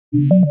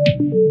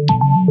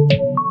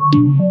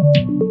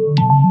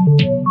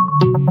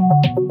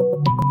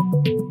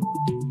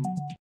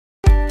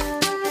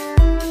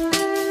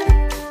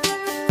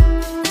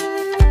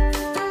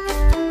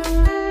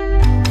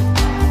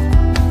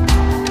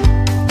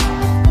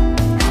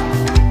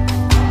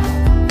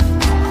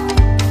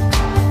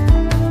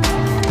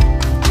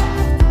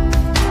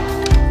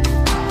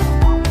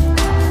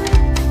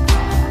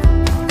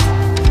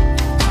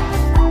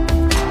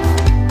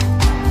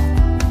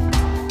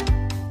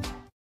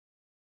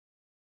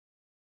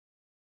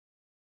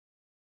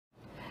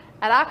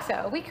At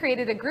OXO, we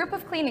created a group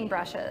of cleaning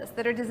brushes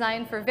that are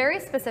designed for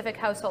very specific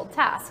household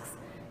tasks,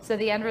 so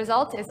the end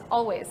result is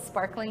always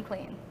sparkling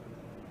clean.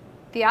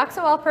 The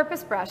OXO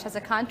all-purpose brush has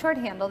a contoured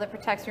handle that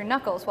protects your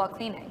knuckles while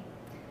cleaning.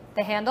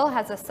 The handle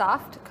has a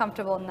soft,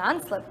 comfortable,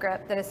 non-slip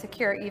grip that is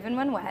secure even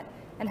when wet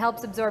and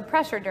helps absorb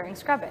pressure during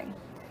scrubbing.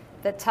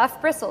 The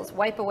tough bristles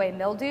wipe away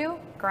mildew,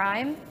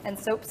 grime, and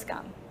soap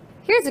scum.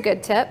 Here's a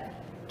good tip.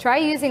 Try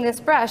using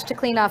this brush to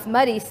clean off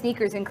muddy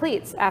sneakers and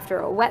cleats after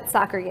a wet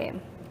soccer game.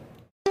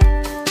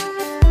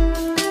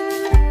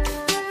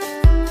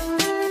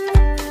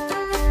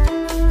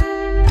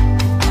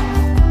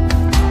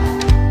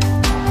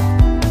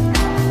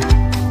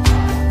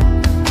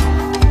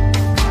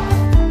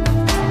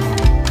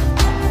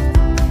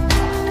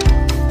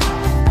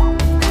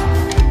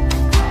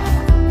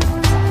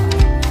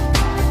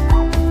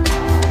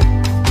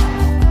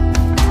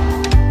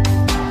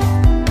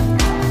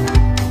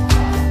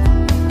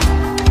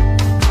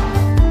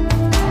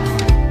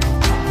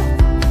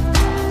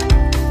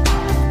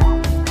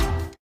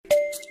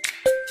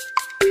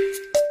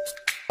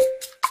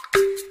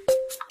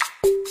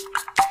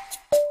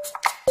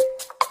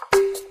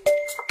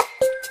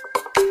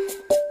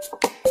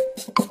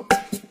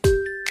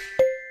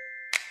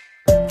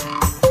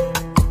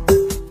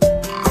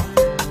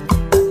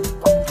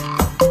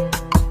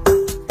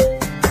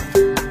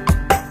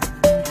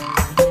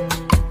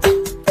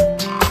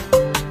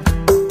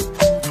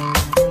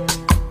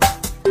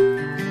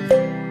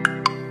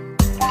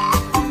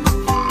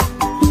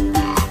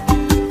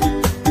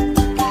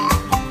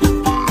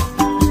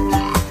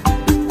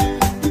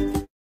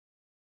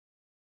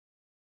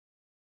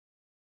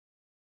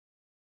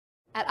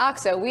 At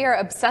OXO, we are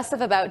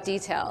obsessive about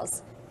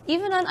details,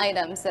 even on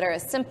items that are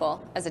as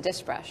simple as a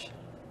dish brush.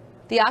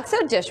 The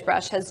OXO dish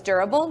brush has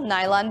durable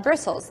nylon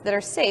bristles that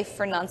are safe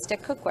for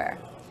nonstick cookware.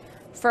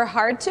 For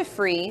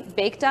hard-to-free,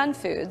 baked-on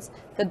foods,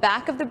 the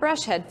back of the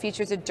brush head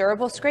features a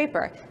durable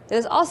scraper that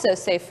is also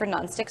safe for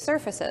nonstick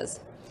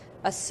surfaces.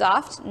 A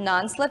soft,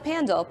 non-slip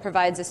handle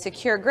provides a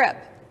secure grip,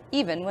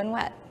 even when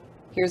wet.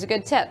 Here's a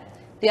good tip.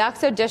 The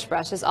OXO dish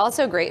brush is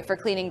also great for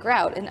cleaning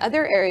grout in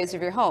other areas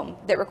of your home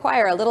that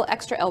require a little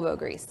extra elbow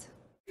grease.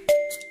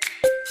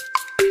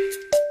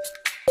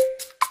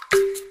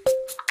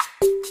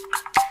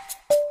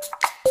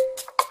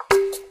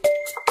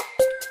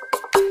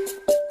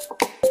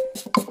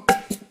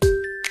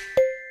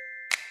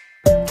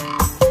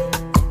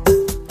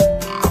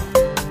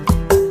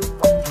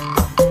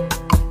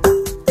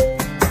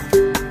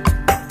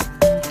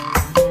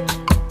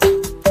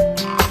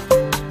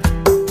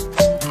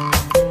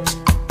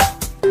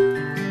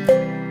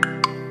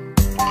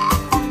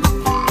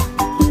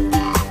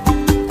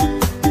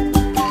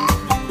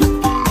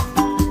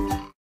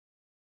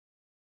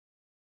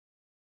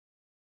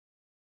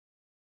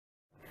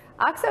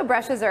 OXO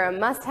brushes are a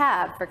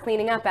must-have for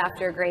cleaning up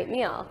after a great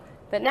meal,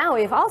 but now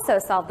we've also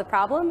solved the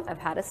problem of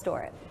how to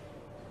store it.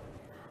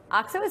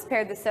 OXO has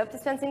paired the soap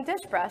dispensing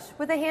dish brush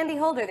with a handy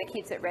holder that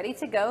keeps it ready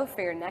to go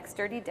for your next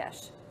dirty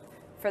dish.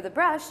 For the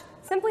brush,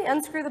 simply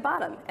unscrew the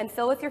bottom and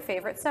fill with your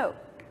favorite soap.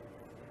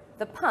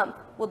 The pump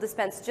will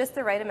dispense just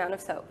the right amount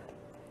of soap.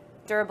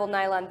 Durable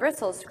nylon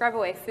bristles scrub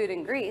away food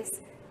and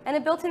grease, and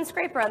a built-in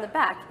scraper on the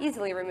back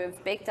easily removes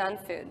baked-on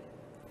food.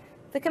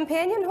 The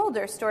companion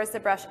holder stores the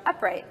brush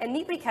upright and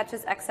neatly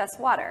catches excess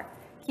water,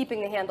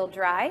 keeping the handle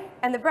dry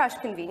and the brush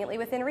conveniently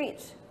within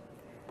reach.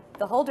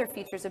 The holder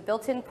features a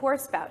built-in pour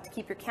spout to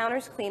keep your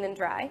counters clean and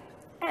dry,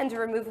 and a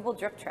removable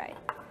drip tray.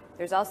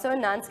 There's also a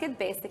non-skid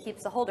base that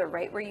keeps the holder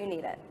right where you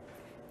need it.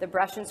 The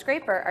brush and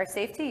scraper are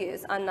safe to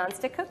use on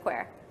non-stick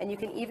cookware, and you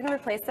can even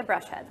replace the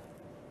brush head.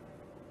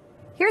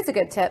 Here's a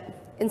good tip.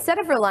 Instead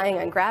of relying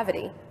on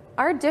gravity,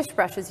 our dish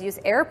brushes use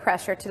air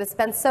pressure to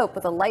dispense soap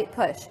with a light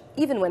push,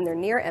 even when they're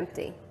near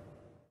empty.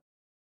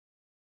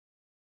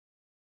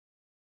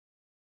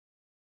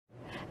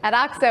 At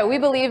OXO, we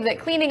believe that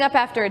cleaning up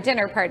after a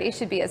dinner party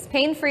should be as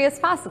pain-free as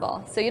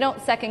possible, so you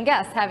don't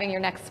second-guess having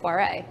your next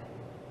soiree.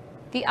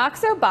 The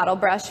OXO bottle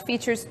brush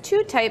features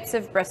two types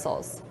of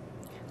bristles: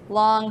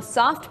 long,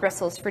 soft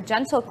bristles for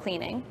gentle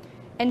cleaning,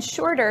 and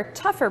shorter,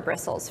 tougher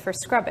bristles for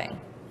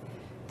scrubbing.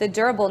 The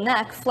durable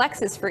neck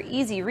flexes for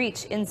easy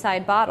reach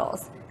inside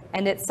bottles,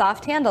 and its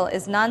soft handle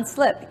is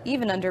non-slip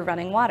even under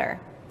running water.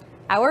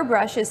 Our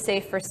brush is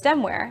safe for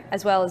stemware,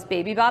 as well as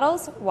baby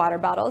bottles, water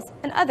bottles,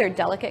 and other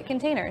delicate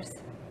containers.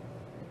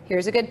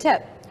 Here's a good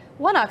tip.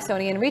 One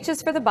Oxonian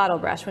reaches for the bottle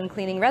brush when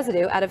cleaning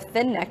residue out of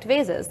thin-necked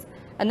vases.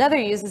 Another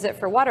uses it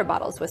for water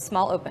bottles with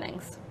small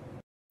openings.